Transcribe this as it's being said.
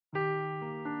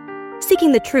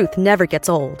seeking the truth never gets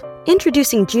old.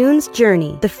 Introducing June's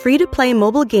Journey, the free-to-play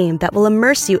mobile game that will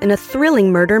immerse you in a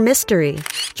thrilling murder mystery.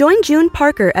 Join June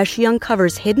Parker as she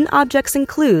uncovers hidden objects and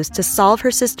clues to solve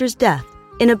her sister's death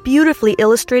in a beautifully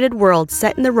illustrated world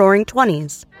set in the Roaring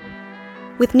 '20s.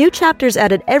 With new chapters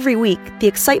added every week, the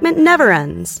excitement never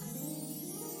ends.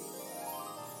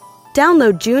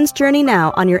 Download June's Journey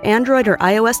now on your Android or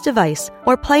iOS device,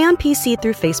 or play on PC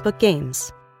through Facebook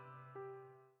Games.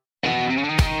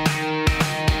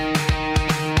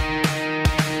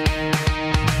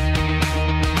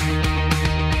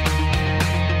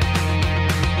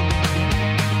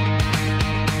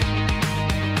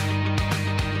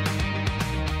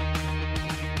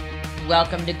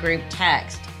 Welcome to Group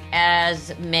Text.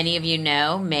 As many of you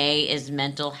know, May is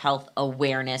Mental Health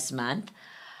Awareness Month.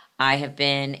 I have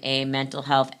been a mental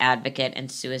health advocate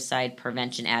and suicide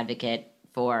prevention advocate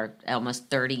for almost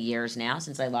 30 years now,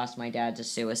 since I lost my dad to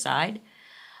suicide.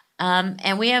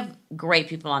 And we have great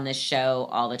people on this show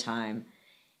all the time.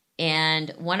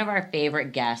 And one of our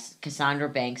favorite guests, Cassandra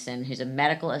Bankson, who's a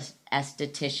medical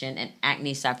esthetician and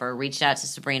acne sufferer, reached out to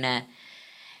Sabrina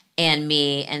and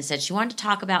me and said she wanted to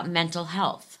talk about mental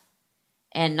health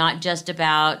and not just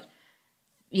about,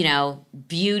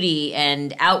 beauty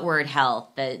and outward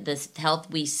health, the health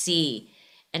we see,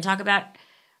 and talk about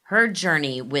her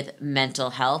journey with mental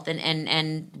health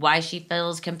and why she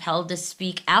feels compelled to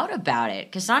speak out about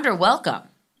it. Cassandra, welcome.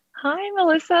 Hi,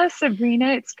 Melissa,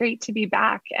 Sabrina. It's great to be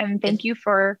back. And thank you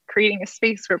for creating a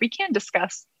space where we can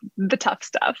discuss the tough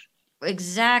stuff.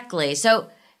 Exactly. So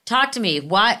talk to me.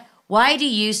 Why do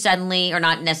you suddenly, or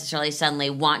not necessarily suddenly,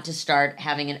 want to start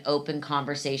having an open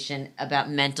conversation about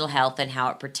mental health and how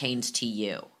it pertains to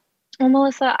you? Well,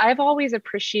 Melissa, I've always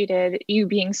appreciated you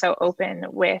being so open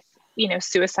with,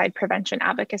 suicide prevention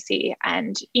advocacy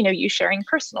and, you sharing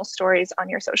personal stories on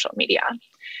your social media.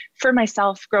 For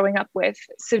myself, growing up with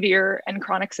severe and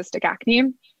chronic cystic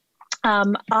acne,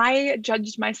 I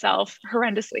judged myself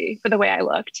horrendously for the way I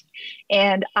looked.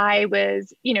 And I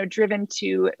was, driven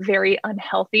to very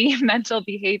unhealthy mental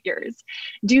behaviors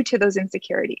due to those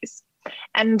insecurities.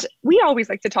 And we always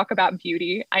like to talk about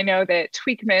beauty. I know that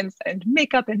tweakments and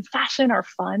makeup and fashion are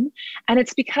fun. And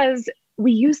it's because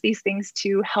we use these things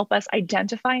to help us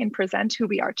identify and present who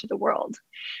we are to the world.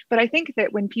 But I think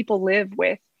that when people live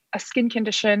with a skin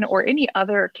condition or any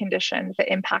other condition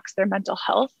that impacts their mental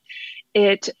health,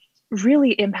 it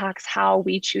really impacts how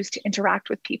we choose to interact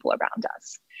with people around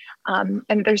us.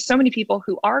 And there's so many people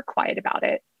who are quiet about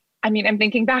it. I mean, I'm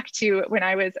thinking back to when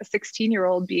I was a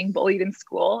 16-year-old being bullied in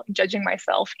school, judging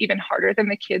myself even harder than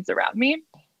the kids around me.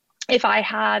 If I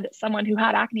had someone who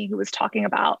had acne who was talking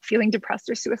about feeling depressed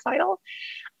or suicidal,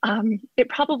 it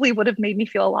probably would have made me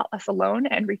feel a lot less alone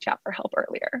and reach out for help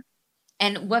earlier.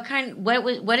 And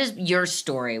what is your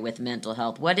story with mental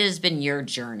health? What has been your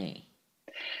journey?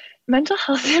 Mental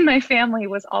health in my family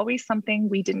was always something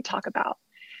we didn't talk about.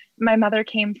 My mother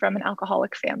came from an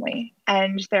alcoholic family,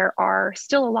 and there are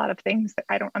still a lot of things that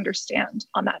I don't understand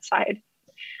on that side.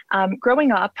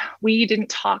 Growing up, we didn't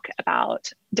talk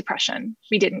about depression.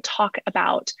 We didn't talk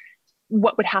about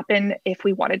what would happen if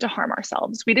we wanted to harm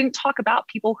ourselves. We didn't talk about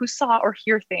people who saw or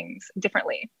hear things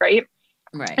differently, right?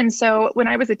 Right. And so when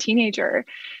I was a teenager,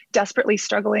 desperately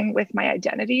struggling with my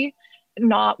identity,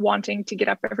 not wanting to get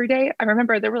up every day, I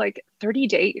remember there were like 30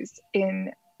 days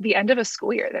in the end of a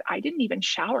school year that I didn't even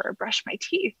shower or brush my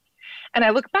teeth. And I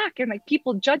look back and like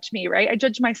people judge me, right? I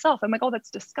judge myself. I'm like, oh,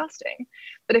 that's disgusting.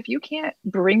 But if you can't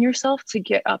bring yourself to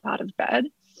get up out of bed,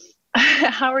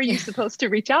 how are you supposed to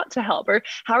reach out to help? Or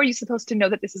how are you supposed to know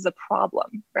that this is a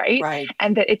problem, right? Right.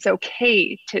 And that it's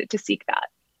okay to seek that.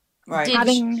 Right.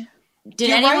 Did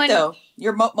You're anyone... right, though.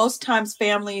 Most times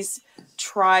families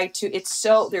try to,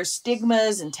 there's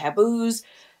stigmas and taboos.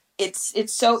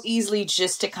 It's so easily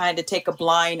just to kind of take a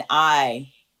blind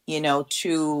eye,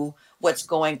 to what's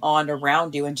going on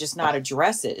around you and just not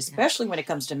address it, especially when it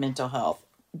comes to mental health.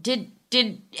 Did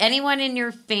anyone in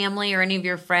your family or any of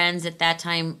your friends at that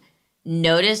time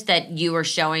notice that you were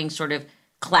showing sort of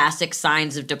classic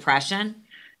signs of depression?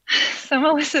 So,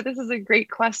 Melissa, this is a great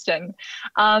question.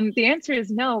 The answer is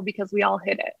no, because we all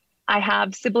hid it. I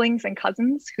have siblings and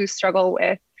cousins who struggled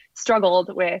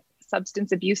with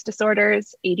substance abuse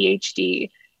disorders, ADHD,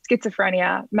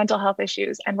 schizophrenia, mental health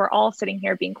issues, and we're all sitting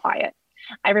here being quiet.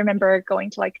 I remember going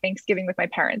to like Thanksgiving with my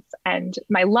parents, and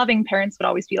my loving parents would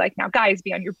always be like, now guys,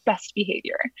 be on your best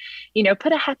behavior,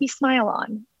 put a happy smile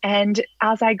on. And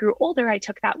as I grew older, I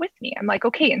took that with me. I'm like,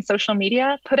 okay, in social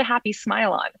media, put a happy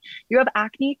smile on. You have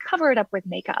acne, cover it up with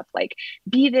makeup. Like,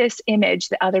 be this image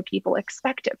that other people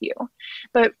expect of you.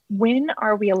 But when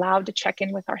are we allowed to check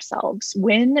in with ourselves?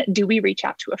 When do we reach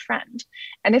out to a friend?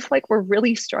 And if like we're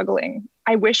really struggling,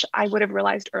 I wish I would have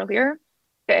realized earlier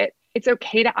that it's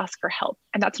okay to ask for help.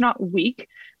 And that's not weak,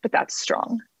 but that's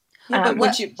strong. Yeah,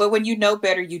 but when you know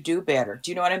better, you do better.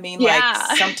 Do you know what I mean? Yeah.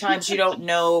 Like sometimes you don't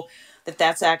know that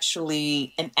that's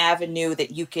actually an avenue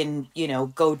that you can,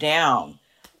 go down.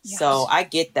 Yes. So I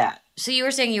get that. So you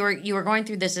were saying you were going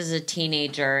through this as a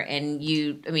teenager, and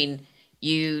you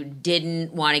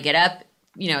didn't want to get up,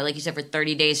 like you said, for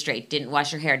 30 days straight, didn't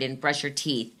wash your hair, didn't brush your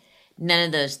teeth, none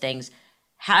of those things.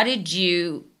 How did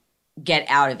you get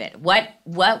out of it? What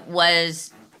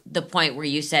was the point where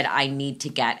you said, I need to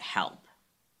get help?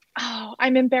 Oh,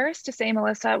 I'm embarrassed to say,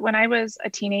 Melissa, when I was a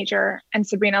teenager, and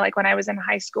Sabrina, like when I was in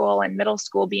high school and middle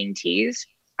school being teased,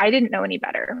 I didn't know any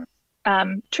better.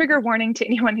 Trigger warning to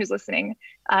anyone who's listening,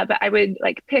 but I would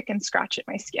like pick and scratch at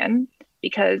my skin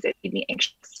because it made me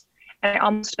anxious. And I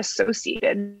almost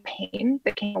associated pain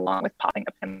that came along with popping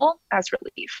a pimple as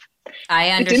relief.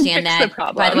 I understand that.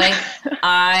 By the way,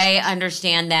 I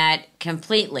understand that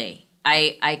completely.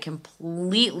 I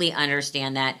completely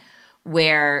understand that,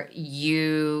 where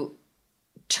you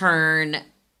turn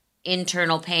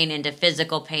internal pain into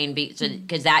physical pain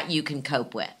because that you can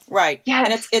cope with. Right. Yes.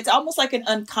 And it's almost like an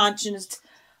unconscious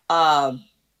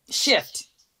shift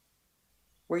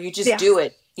where you just do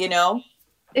it,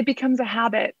 It becomes a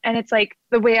habit. And it's like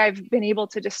the way I've been able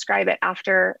to describe it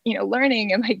after,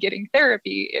 learning and like getting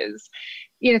therapy is,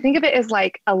 think of it as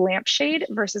like a lampshade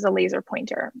versus a laser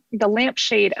pointer. The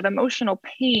lampshade of emotional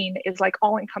pain is like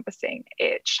all encompassing.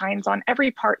 It shines on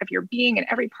every part of your being and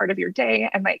every part of your day.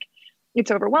 And like, it's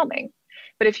overwhelming.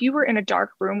 But if you were in a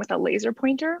dark room with a laser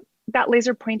pointer, that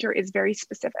laser pointer is very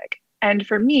specific. And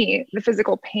for me, the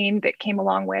physical pain that came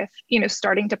along with,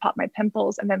 starting to pop my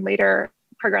pimples and then later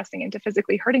progressing into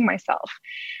physically hurting myself,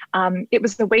 it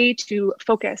was the way to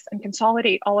focus and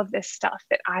consolidate all of this stuff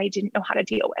that I didn't know how to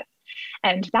deal with.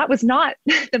 And that was not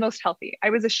the most healthy. I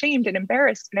was ashamed and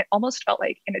embarrassed, and it almost felt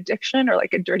like an addiction or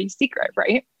like a dirty secret,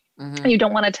 right? Mm-hmm. And you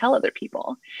don't want to tell other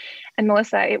people. And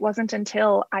Melissa, it wasn't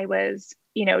until I was,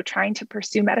 trying to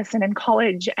pursue medicine in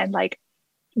college and like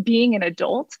being an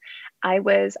adult, I've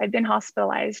been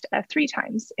hospitalized 3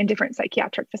 times in different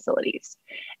psychiatric facilities.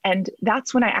 And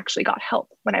that's when I actually got help,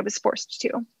 when I was forced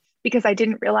to, because I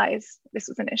didn't realize this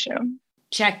was an issue.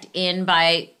 Checked in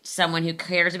by someone who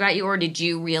cares about you, or did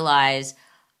you realize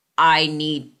I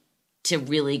need to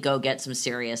really go get some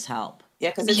serious help? Yeah,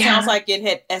 because it sounds like it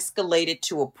had escalated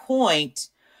to a point,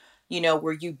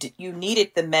 where you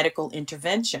needed the medical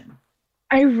intervention.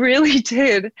 I really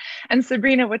did. And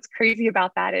Sabrina, what's crazy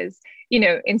about that is,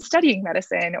 in studying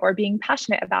medicine or being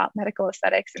passionate about medical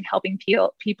aesthetics and helping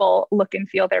people look and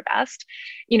feel their best,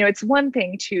 it's one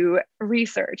thing to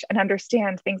research and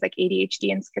understand things like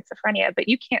ADHD and schizophrenia, but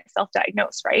you can't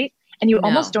self-diagnose, right? And you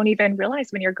almost don't even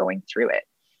realize when you're going through it.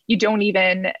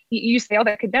 You say, oh,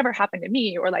 that could never happen to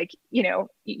me. Or like, you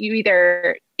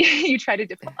either, you try to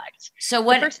deflect. So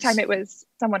the first time it was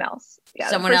someone else. Yeah,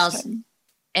 someone else. Time.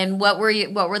 And what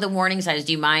were the warning signs?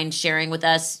 Do you mind sharing with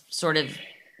us sort of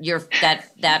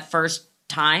that first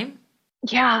time?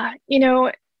 Yeah.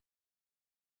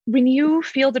 When you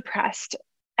feel depressed,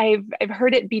 I've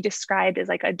heard it be described as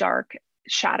like a dark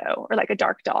shadow or like a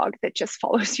dark dog that just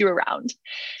follows you around.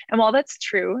 And while that's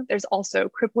true, there's also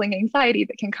crippling anxiety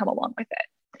that can come along with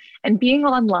it. And being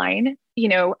online,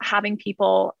 having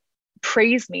people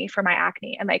praise me for my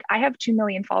acne. And like, I have 2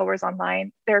 million followers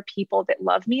online. There are people that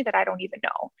love me that I don't even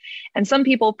know. And some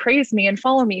people praise me and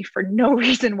follow me for no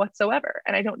reason whatsoever.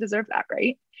 And I don't deserve that,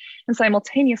 right? And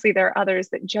simultaneously, there are others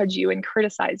that judge you and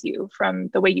criticize you, from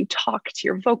the way you talk to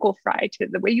your vocal fry to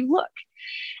the way you look.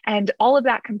 And all of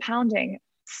that compounding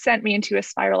sent me into a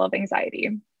spiral of anxiety.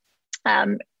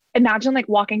 Imagine like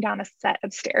walking down a set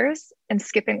of stairs and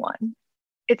skipping one.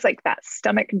 It's like that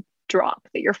stomach drop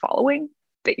that you're falling.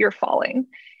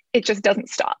 It just doesn't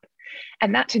stop.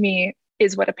 And that to me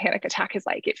is what a panic attack is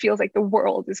like. It feels like the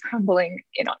world is crumbling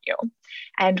in on you.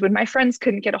 And when my friends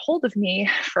couldn't get a hold of me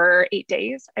for 8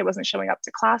 days, I wasn't showing up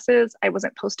to classes. I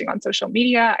wasn't posting on social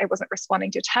media. I wasn't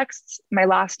responding to texts. My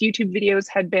last YouTube videos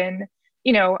had been,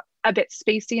 a bit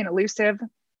spacey and elusive.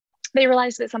 They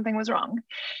realized that something was wrong.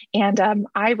 And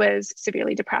I was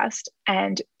severely depressed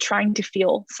and trying to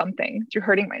feel something through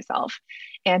hurting myself.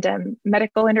 And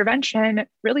medical intervention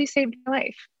really saved my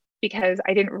life. because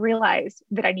I didn't realize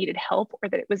that I needed help or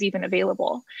that it was even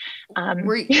available.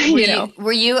 Were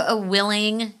you a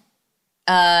willing,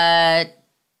 uh,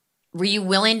 were you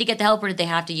willing to get the help, or did they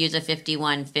have to use a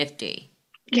 5150?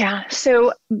 Yeah.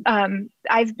 So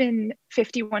I've been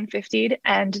 5150'd,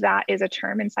 and that is a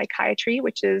term in psychiatry,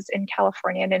 which is in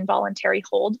California an involuntary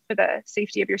hold for the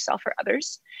safety of yourself or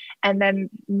others. And then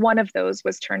one of those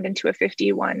was turned into a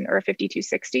 51 or a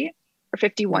 5260 or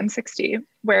 5160,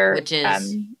 where Which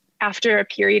is after a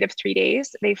period of 3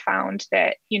 days, they found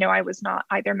that, I was not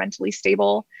either mentally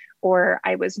stable or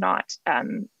I was not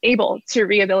able to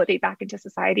rehabilitate back into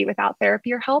society without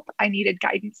therapy or help. I needed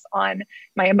guidance on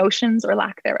my emotions or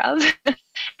lack thereof.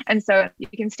 And so you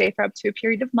can stay for up to a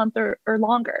period of month or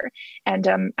longer, and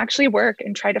actually work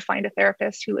and try to find a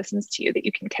therapist who listens to you, that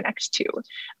you can connect to.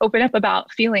 Open up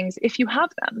about feelings if you have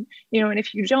them, and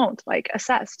if you don't, like,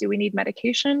 assess, do we need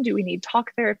medication? Do we need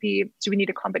talk therapy? Do we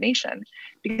need a combination?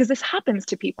 Because this happens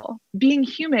to people. Being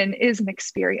human is an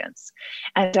experience.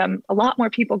 And a lot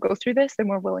more people go through this than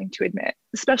we're willing to admit,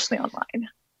 especially online.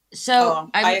 So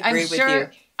I agree with you.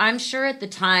 I'm sure at the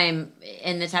time,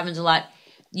 and this happens a lot,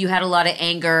 you had a lot of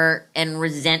anger and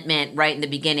resentment right in the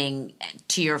beginning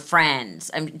to your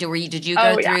friends. Did you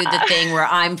go through the thing where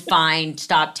I'm fine,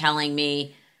 stop telling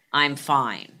me I'm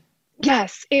fine?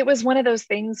 Yes, it was one of those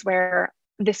things where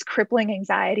this crippling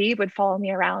anxiety would follow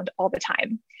me around all the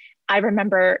time. I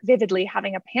remember vividly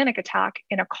having a panic attack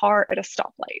in a car at a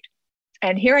stoplight.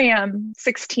 And here I am,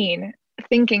 16,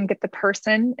 thinking that the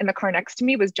person in the car next to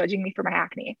me was judging me for my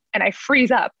acne. And I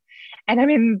freeze up. And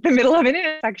I'm in the middle of an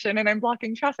intersection and I'm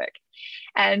blocking traffic.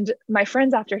 And my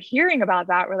friends, after hearing about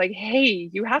that, were like, hey,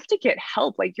 you have to get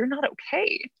help. Like, you're not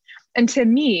okay. And to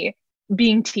me,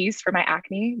 being teased for my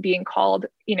acne, being called,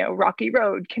 rocky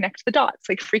road, connect the dots,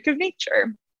 like freak of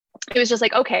nature, it was just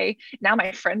like, okay, now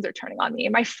my friends are turning on me.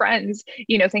 My friends,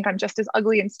 think I'm just as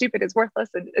ugly and stupid, as worthless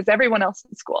as everyone else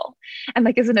in school. And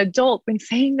like, as an adult, when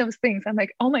saying those things, I'm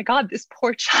like, oh my God, this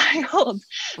poor child.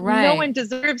 Right. No one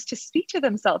deserves to speak to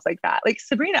themselves like that. Like,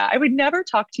 Sabrina, I would never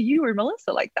talk to you or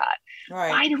Melissa like that.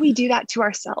 Right. Why do we do that to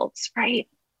ourselves? Right.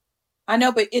 I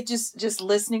know, but it just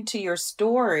listening to your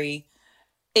story,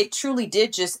 it truly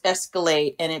did just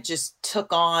escalate, and it just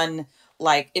took on,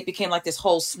 like, it became like this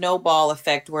whole snowball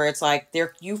effect where it's like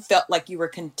you felt like you were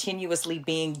continuously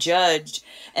being judged,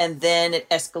 and then it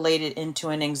escalated into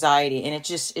an anxiety, and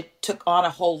it took on a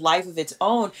whole life of its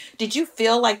own. Did you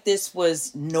feel like this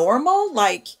was normal?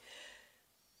 Like,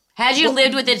 had you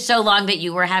lived with it so long that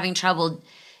you were having trouble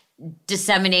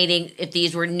disseminating if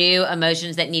these were new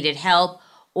emotions that needed help,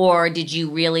 or did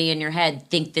you really in your head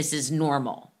think this is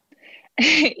normal?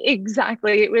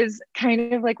 Exactly. It was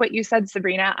kind of like what you said,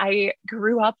 Sabrina. I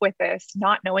grew up with this,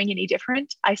 not knowing any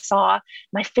different. I saw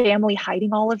my family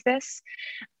hiding all of this.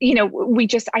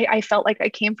 I felt like I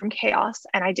came from chaos,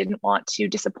 and I didn't want to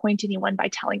disappoint anyone by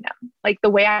telling them. Like,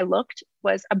 the way I looked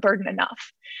was a burden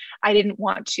enough. I didn't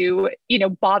want to,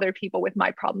 bother people with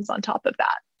my problems on top of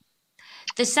that.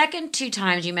 The second two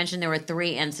times you mentioned there were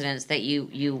 3 incidents that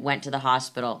you went to the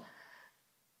hospital.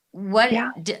 What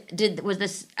was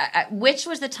this? Which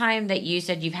was the time that you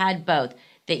said, you've had both,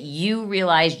 that you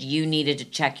realized you needed to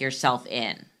check yourself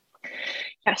in?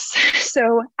 Yes.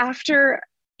 So after,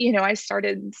 I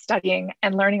started studying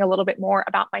and learning a little bit more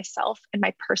about myself and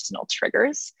my personal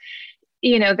triggers,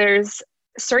 there's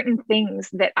certain things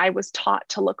that I was taught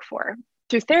to look for.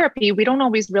 Through therapy, we don't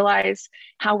always realize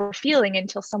how we're feeling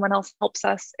until someone else helps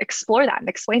us explore that and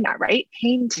explain that, right?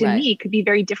 Pain to me could be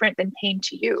very different than pain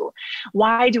to you.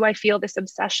 Why do I feel this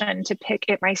obsession to pick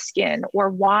at my skin? Or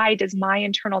why does my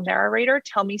internal narrator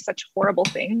tell me such horrible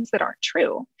things that aren't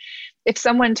true? If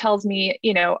someone tells me,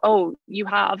 oh, you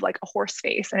have like a horse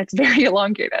face and it's very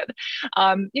elongated,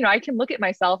 I can look at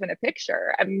myself in a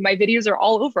picture. I mean, my videos are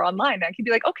all over online. And I can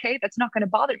be like, okay, that's not going to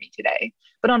bother me today.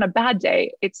 But on a bad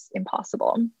day, it's impossible.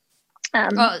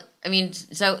 Well, I mean,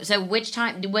 so which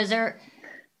time was there?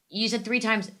 You said 3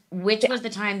 times. Which was the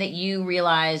time that you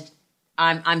realized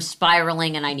I'm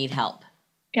spiraling and I need help?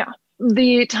 Yeah.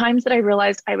 The times that I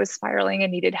realized I was spiraling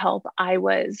and needed help, I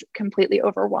was completely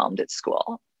overwhelmed at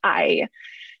school. I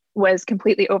was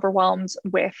completely overwhelmed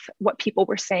with what people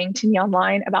were saying to me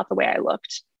online about the way I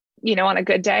looked. On a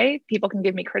good day, people can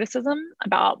give me criticism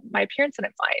about my appearance and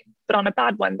I'm fine. But on a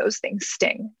bad one, those things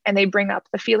sting and they bring up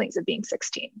the feelings of being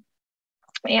 16.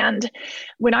 And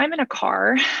when I'm in a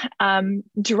car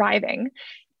driving,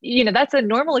 that's a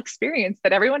normal experience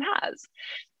that everyone has.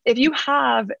 If you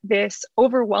have this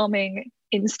overwhelming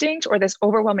instinct or this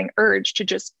overwhelming urge to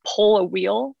just pull a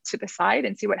wheel to the side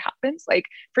and see what happens. Like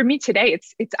for me today,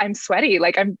 I'm sweaty,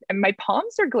 like my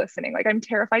palms are glistening. Like I'm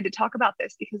terrified to talk about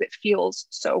this because it feels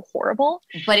so horrible.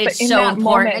 But it's so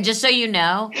important. Moment, just so you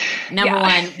know, number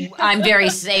one, I'm very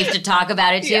safe to talk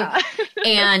about it too. Yeah.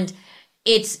 And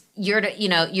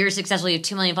you're successful, you have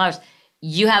 2 million followers.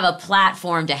 You have a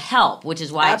platform to help, which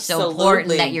is why it's so important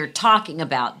that you're talking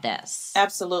about this.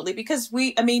 Absolutely. Because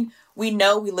we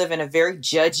know we live in a very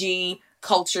judgy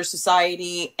culture,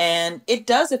 society, and it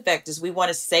does affect us. We want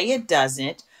to say it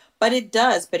doesn't, but it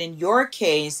does. But in your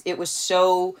case, it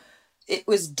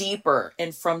was deeper.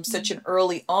 And from such an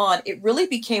early on, it really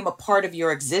became a part of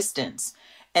your existence.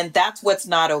 And that's what's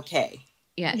not okay.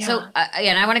 Yeah. So,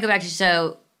 and I want to go back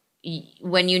to,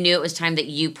 when you knew it was time that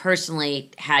you personally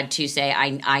had to say,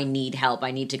 I need help, I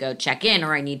need to go check in,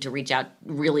 or I need to reach out,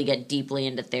 really get deeply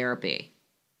into therapy.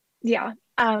 Yeah.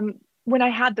 When I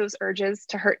had those urges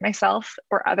to hurt myself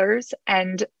or others,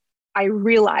 and I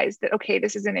realized that, okay,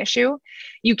 this is an issue.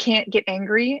 You can't get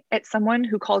angry at someone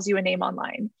who calls you a name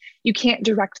online. You can't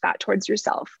direct that towards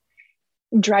yourself.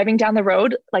 Driving down the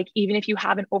road, like even if you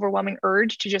have an overwhelming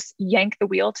urge to just yank the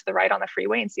wheel to the right on the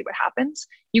freeway and see what happens,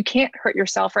 you can't hurt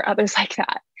yourself or others like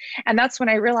that. And that's when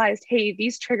I realized, hey,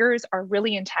 these triggers are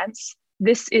really intense.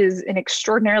 This is an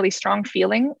extraordinarily strong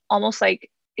feeling, almost like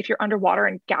if you're underwater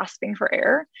and gasping for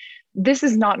air. This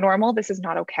is not normal. This is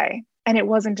not okay. And it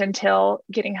wasn't until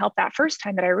getting help that first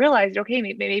time that I realized, okay,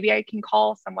 maybe I can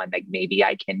call someone, like maybe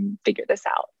I can figure this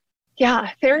out.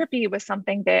 Yeah, therapy was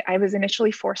something that I was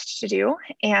initially forced to do,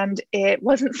 and it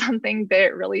wasn't something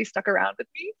that really stuck around with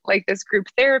me, like this group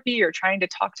therapy or trying to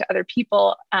talk to other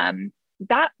people.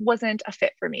 That wasn't a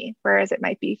fit for me, whereas it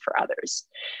might be for others.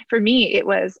 For me, it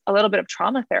was a little bit of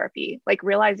trauma therapy, like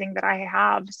realizing that I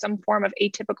have some form of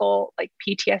atypical like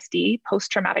PTSD,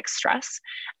 post-traumatic stress.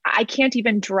 I can't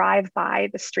even drive by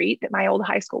the street that my old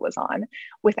high school was on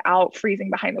without freezing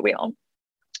behind the wheel.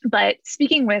 But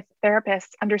speaking with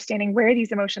therapists, understanding where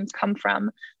these emotions come from,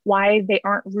 why they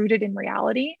aren't rooted in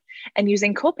reality, and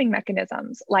using coping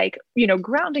mechanisms like,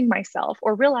 grounding myself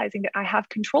or realizing that I have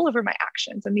control over my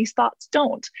actions and these thoughts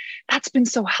don't, that's been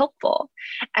so helpful.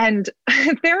 And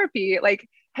therapy,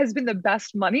 has been the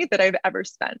best money that I've ever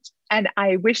spent. And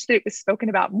I wish that it was spoken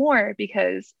about more,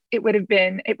 because it would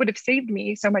have saved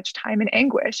me so much time and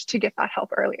anguish to get that help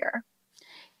earlier.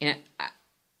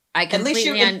 I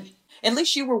completely at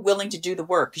least you were willing to do the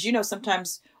work, because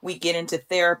sometimes we get into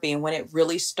therapy, and when it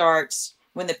really starts,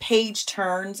 when the page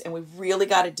turns and we really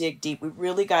got to dig deep, we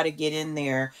really got to get in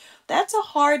there. That's a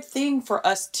hard thing for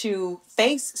us to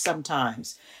face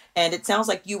sometimes. And it sounds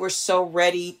like you were so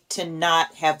ready to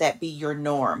not have that be your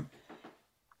norm.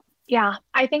 Yeah,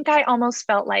 I think I almost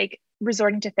felt like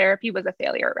resorting to therapy was a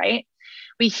failure, right?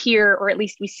 We hear, or at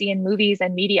least we see in movies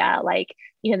and media,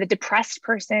 the depressed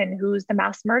person who's the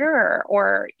mass murderer,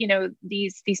 or,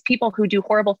 these people who do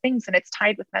horrible things, and it's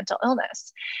tied with mental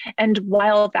illness. And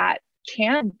while that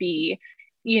can be,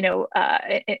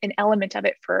 an element of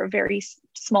it for a very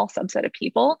small subset of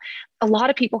people, a lot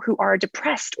of people who are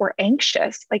depressed or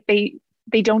anxious,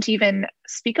 they don't even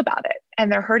speak about it,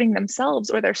 and they're hurting themselves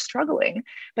or they're struggling,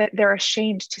 but they're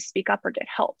ashamed to speak up or get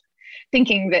help,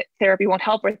 thinking that therapy won't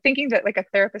help, or thinking that a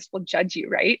therapist will judge you,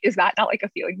 right? Is that not a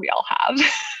feeling we all have?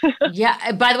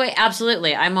 Yeah. By the way,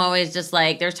 absolutely. I'm always just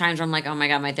there's times where I'm like, oh my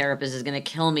God, my therapist is going to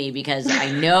kill me because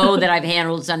I know that I've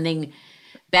handled something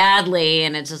badly.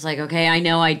 And it's just okay, I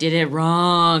know I did it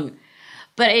wrong.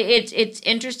 But it's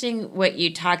interesting what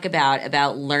you talk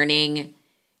about learning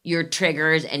your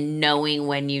triggers and knowing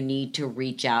when you need to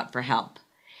reach out for help.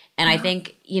 And I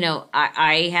think,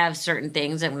 I have certain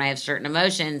things that when I have certain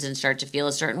emotions and start to feel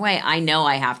a certain way, I know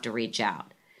I have to reach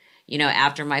out.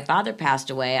 After my father passed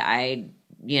away, I,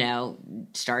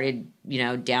 started,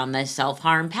 down the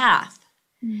self-harm path.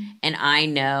 And I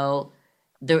know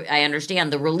I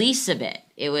understand the release of it.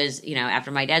 It was, after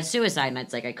my dad's suicide, and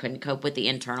it's I couldn't cope with the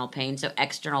internal pain. So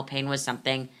external pain was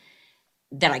something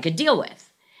that I could deal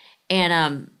with.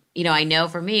 And, I know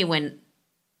for me, when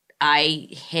I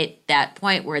hit that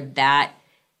point where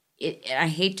I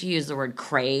hate to use the word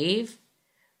crave,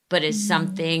 but it's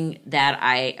something that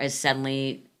I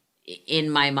suddenly,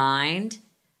 in my mind,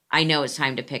 I know it's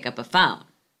time to pick up a phone.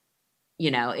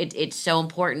 It's so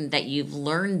important that you've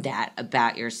learned that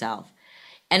about yourself.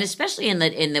 And especially in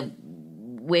the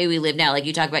way we live now,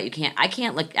 you talk about, I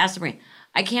can't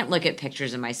look at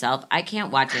pictures of myself. I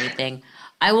can't watch anything.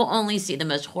 I will only see the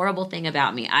most horrible thing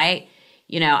about me. I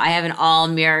have an all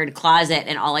mirrored closet,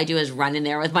 and all I do is run in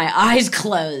there with my eyes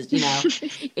closed.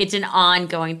 It's an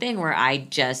ongoing thing where I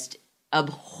just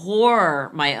abhor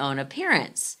my own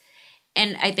appearance.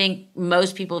 And I think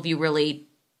most people, if you really,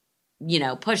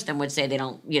 push them, would say they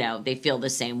don't, they feel the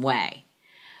same way.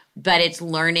 But it's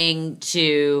learning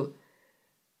to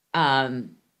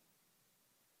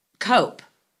cope,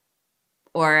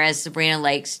 or as Sabrina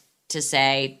likes to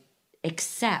say,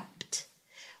 accept,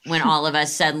 when all of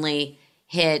us suddenly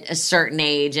hit a certain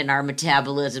age and our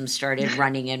metabolism started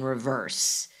running in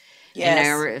reverse. Yes.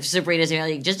 And Sabrina's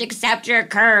like, just accept your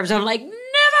curves. I'm like, never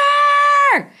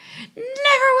will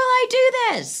I do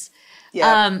this.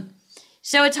 Yeah.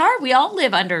 So it's hard. We all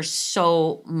live under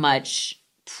so much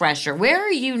pressure. Where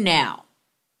are you now?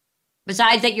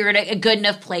 Besides that, you're in a good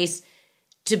enough place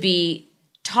to be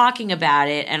talking about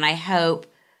it, and I hope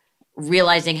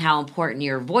realizing how important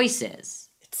your voice is.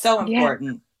 It's so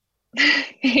important. Yeah.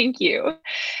 Thank you.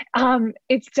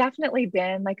 It's definitely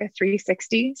been like a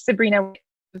 360. Sabrina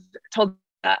told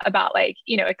about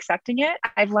accepting it.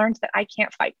 I've learned that I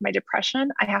can't fight my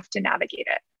depression. I have to navigate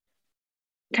it.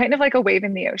 Kind of like a wave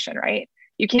in the ocean, right?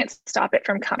 You can't stop it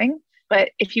from coming.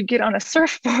 But if you get on a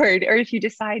surfboard, or if you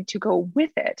decide to go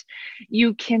with it,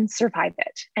 you can survive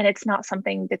it. And it's not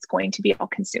something that's going to be all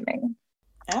consuming.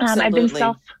 Absolutely.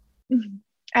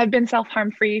 I've been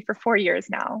self-harm free for 4 years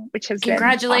now, which has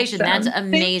Congratulations. been awesome. That's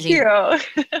amazing. Thank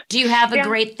you. Do you have a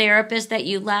great therapist that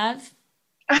you love?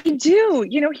 I do.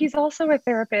 He's also a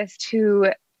therapist who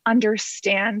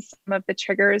understands some of the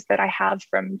triggers that I have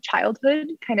from childhood,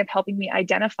 kind of helping me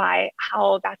identify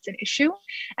how that's an issue.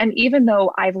 And even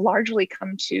though I've largely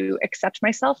come to accept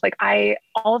myself,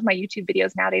 all of my YouTube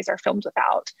videos nowadays are filmed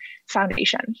without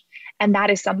foundation. And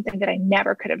that is something that I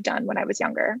never could have done when I was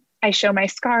younger. I show my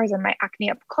scars and my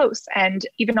acne up close. And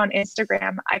even on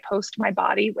Instagram, I post my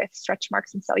body with stretch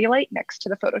marks and cellulite next to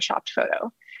the Photoshopped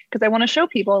photo, because I want to show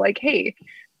people like, hey,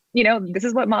 this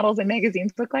is what models and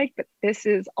magazines look like, but this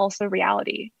is also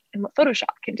reality and what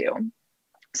Photoshop can do.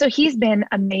 So he's been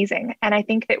amazing. And I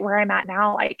think that where I'm at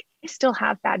now, I still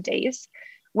have bad days.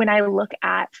 When I look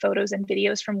at photos and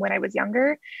videos from when I was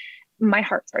younger, my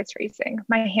heart starts racing.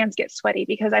 My hands get sweaty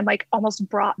because I'm almost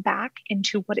brought back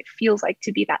into what it feels like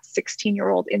to be that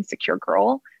 16-year-old insecure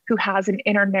girl who has an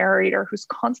inner narrator who's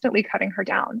constantly cutting her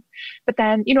down. But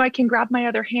then, I can grab my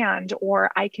other hand, or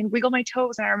I can wiggle my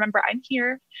toes, and I remember I'm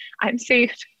here, I'm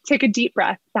safe, take a deep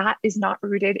breath. That is not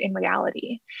rooted in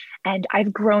reality. And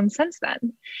I've grown since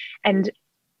then. And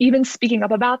even speaking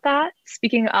up about that,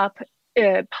 speaking up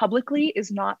publicly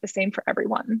is not the same for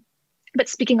everyone. But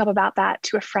speaking up about that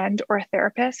to a friend or a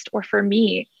therapist, or for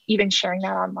me, even sharing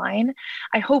that online,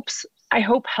 I hope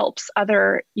helps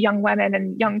other young women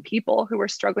and young people who are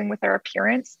struggling with their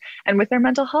appearance and with their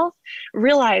mental health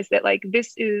realize that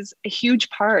this is a huge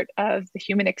part of the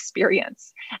human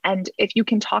experience. And if you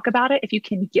can talk about it, if you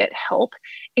can get help,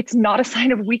 it's not a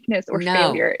sign of weakness or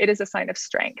failure. It is a sign of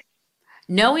strength.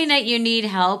 Knowing that you need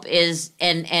help is,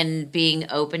 and being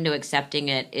open to accepting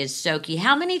it is so key.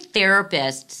 How many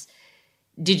therapists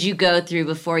did you go through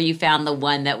before you found the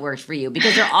one that works for you?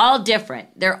 Because they're all different.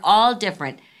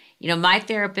 My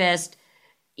therapist,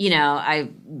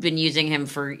 I've been using him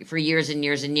for years and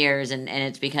years and years, and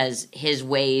it's because his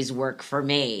ways work for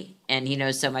me, and he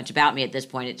knows so much about me at this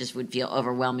point, it just would feel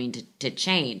overwhelming to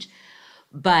change.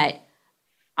 But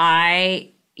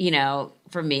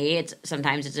for me,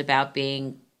 sometimes it's about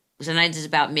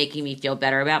making me feel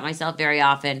better about myself. Very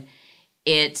often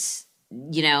it's,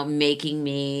 making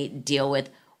me deal with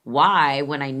why,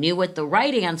 when I knew what the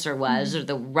right answer was or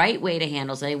the right way to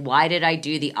handle something, why did I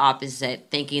do the opposite,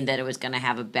 thinking that it was going to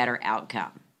have a better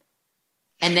outcome?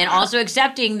 And then also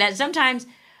accepting that sometimes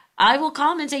I will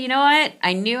call him and say, you know what?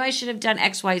 I knew I should have done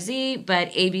XYZ,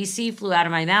 but ABC flew out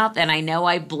of my mouth, and I know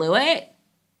I blew it.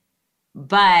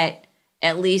 But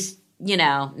at least,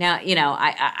 now,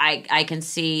 I can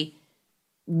see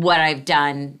what I've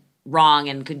done wrong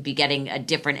and could be getting a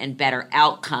different and better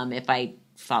outcome if I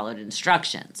followed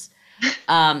instructions.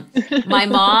 My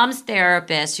mom's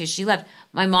therapist, who she left,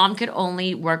 my mom could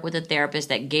only work with a therapist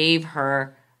that gave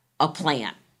her a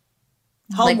plan.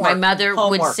 Homework. My mother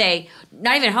would say,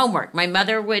 not even homework. My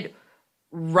mother would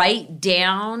write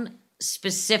down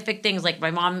specific things. Like my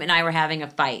mom and I were having a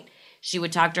fight. She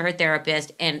would talk to her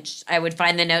therapist, and I would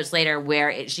find the notes later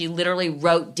where she literally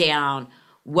wrote down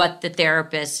what the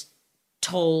therapist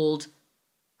told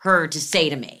her to say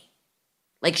to me.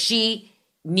 She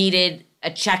needed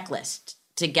a checklist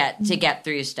to get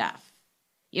through stuff.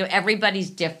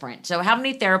 Everybody's different. So how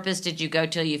many therapists did you go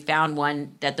till you found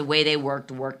one that the way they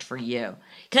worked for you?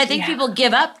 Because I think people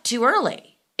give up too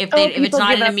early if it's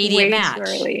not an immediate match. Too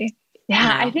early.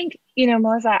 Yeah, I think,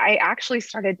 Melissa, I actually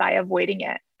started by avoiding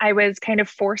it. I was kind of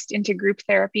forced into group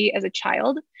therapy as a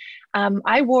child.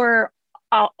 I wore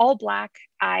all black.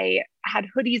 I had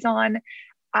hoodies on.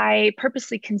 I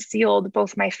purposely concealed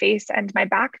both my face and my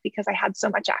back because I had so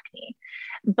much acne.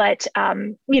 But,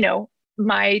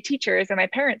 my teachers and my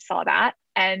parents saw that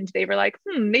and they were like,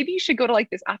 maybe you should go to like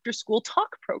this after school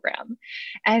talk program.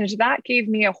 And that gave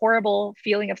me a horrible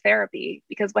feeling of therapy,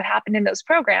 because what happened in those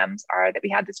programs are that we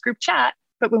had this group chat,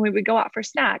 but when we would go out for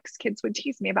snacks, kids would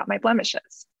tease me about my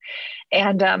blemishes.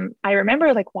 And I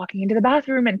remember like walking into the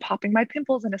bathroom and popping my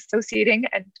pimples and associating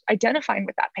and identifying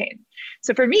with that pain.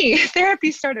 So for me,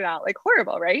 therapy started out like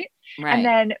horrible, right? And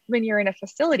then when you're in a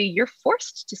facility, you're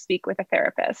forced to speak with a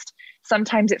therapist.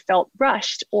 Sometimes it felt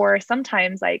rushed, or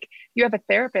sometimes like you have a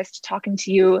therapist talking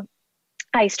to you.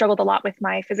 I struggled a lot with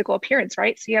my physical appearance,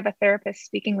 right? So you have a therapist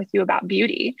speaking with you about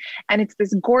beauty, and it's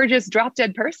this gorgeous drop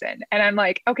dead person. And I'm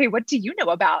like, okay, what do you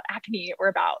know about acne or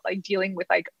about like dealing with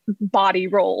like body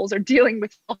rolls or dealing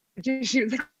with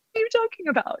issues? What are you talking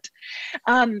about?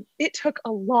 It took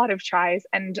a lot of tries,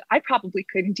 and I probably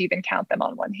couldn't even count them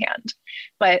on one hand.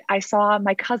 But I saw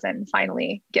my cousin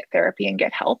finally get therapy and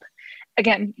get help.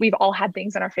 Again, we've all had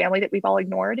things in our family that we've all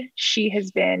ignored. She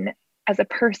has been, as a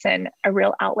person, a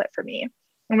real outlet for me.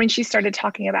 And when she started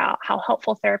talking about how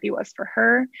helpful therapy was for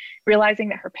her, realizing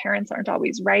that her parents aren't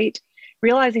always right,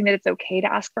 realizing that it's okay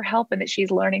to ask for help and that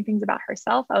she's learning things about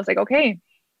herself, I was like, okay.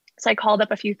 So I called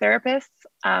up a few therapists,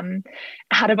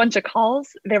 had a bunch of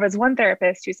calls. There was one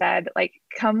therapist who said, like,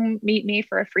 come meet me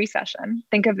for a free session.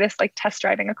 Think of this like test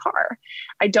driving a car.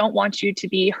 I don't want you to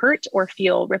be hurt or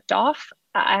feel ripped off.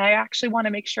 I actually want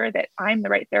to make sure that I'm the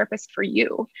right therapist for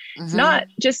you. It's not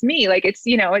just me. Like it's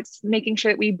making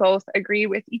sure that we both agree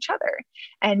with each other.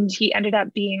 And he ended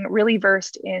up being really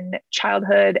versed in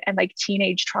childhood and like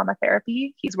teenage trauma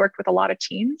therapy. He's worked with a lot of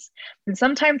teens. And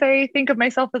sometimes I think of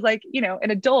myself as like,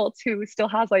 an adult who still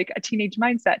has like a teenage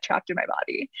mindset trapped in my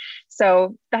body.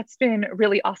 So that's been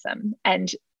really awesome. And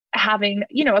having,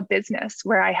 a business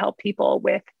where I help people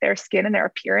with their skin and their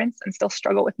appearance and still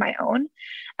struggle with my own.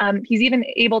 He's even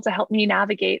able to help me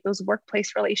navigate those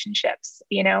workplace relationships,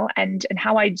 and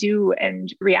how I do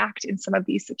and react in some of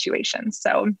these situations.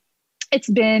 So it's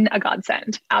been a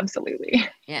godsend. Absolutely.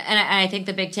 Yeah. And I think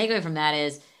the big takeaway from that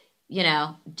is,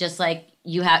 just like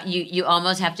you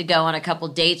almost have to go on a couple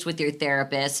dates with your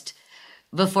therapist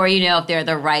before you know if they're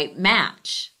the right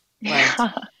match. Like,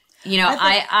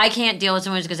 I can't deal with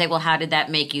someone who's going to say, well, how did that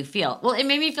make you feel? Well, it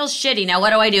made me feel shitty. Now, what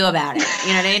do I do about it?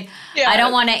 You know what I mean? Yeah.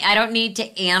 I don't need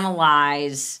to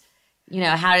analyze,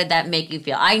 how did that make you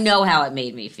feel? I know how it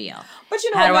made me feel. But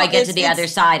how do I get to the other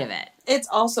side of it? It's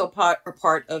also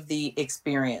part of the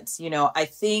experience. I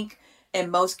think in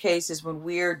most cases when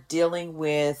we're dealing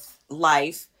with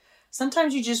life,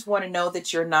 sometimes you just want to know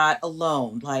that you're not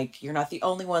alone. Like you're not the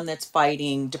only one that's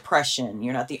fighting depression.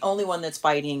 You're not the only one that's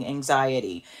fighting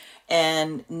anxiety.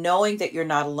 And knowing that you're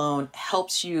not alone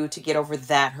helps you to get over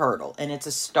that hurdle. And it's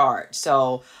a start.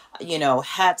 So,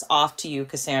 hats off to you,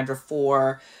 Cassandra,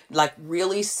 for like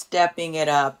really stepping it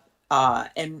up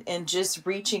and just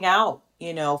reaching out,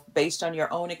 based on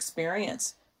your own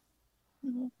experience.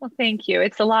 Well, thank you.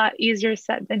 It's a lot easier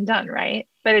said than done, right?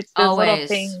 But it's those little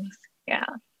things. Yeah.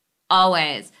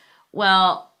 Always.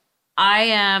 Well, I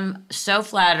am so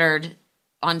flattered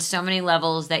on so many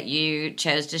levels that you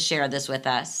chose to share this with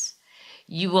us.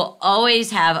 You will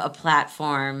always have a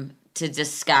platform to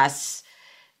discuss,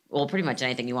 well, pretty much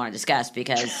anything you want to discuss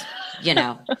because,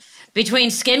 between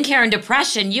skincare and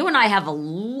depression, you and I have a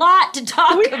lot to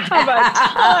talk about. We have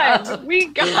a ton. We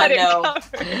got it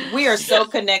covered. We are so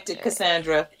connected,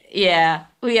 Cassandra. Yeah,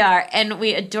 we are. And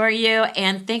we adore you.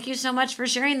 And thank you so much for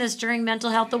sharing this during Mental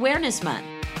Health Awareness Month.